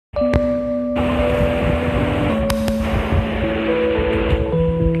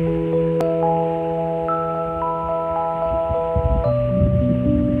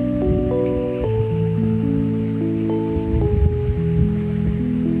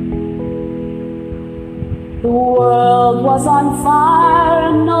The world was on fire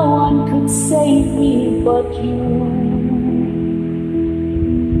and no one could save me but you.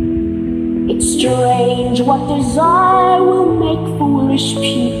 It's strange what desire will make foolish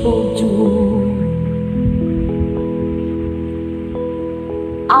people do.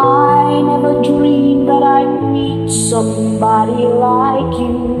 I never dreamed that I'd meet somebody like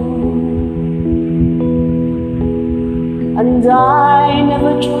you, and I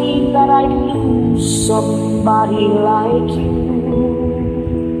never dreamed that I'd lose somebody like you.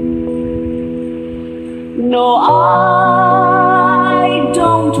 No, I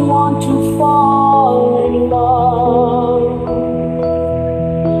don't want to fall in love.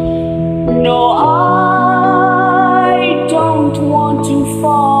 No, I don't want to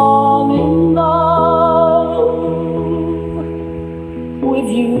fall in love with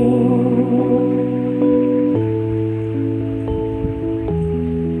you.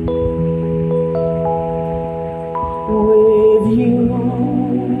 With you.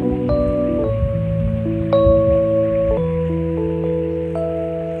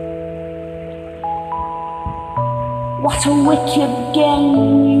 What a wicked game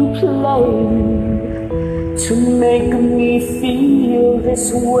you play to make me feel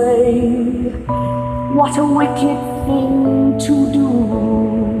this way. What a wicked thing to do,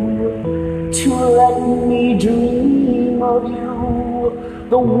 to let me dream of you.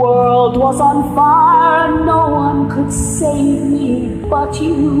 The world was on fire and no one could save me but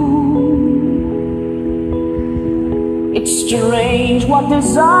you. It's strange what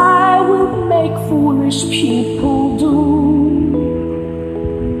desire will make foolish people do.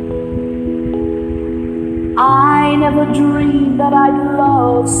 I never dreamed that I'd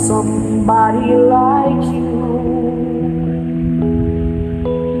love somebody like you,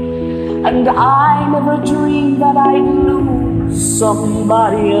 and I never dreamed that I'd lose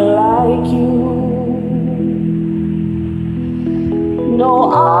somebody like you.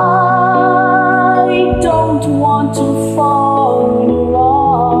 No, I don't want to fall in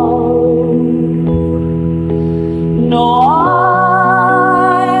love. No, I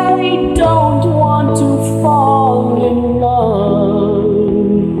don't want to fall in love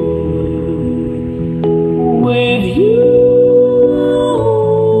with you.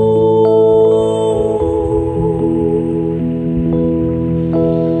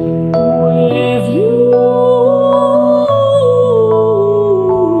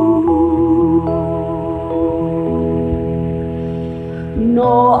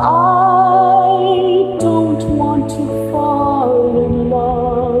 No, I don't want to fall in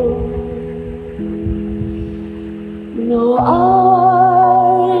love. No, I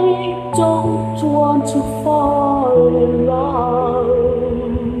don't want to fall in love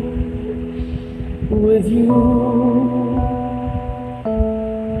with you.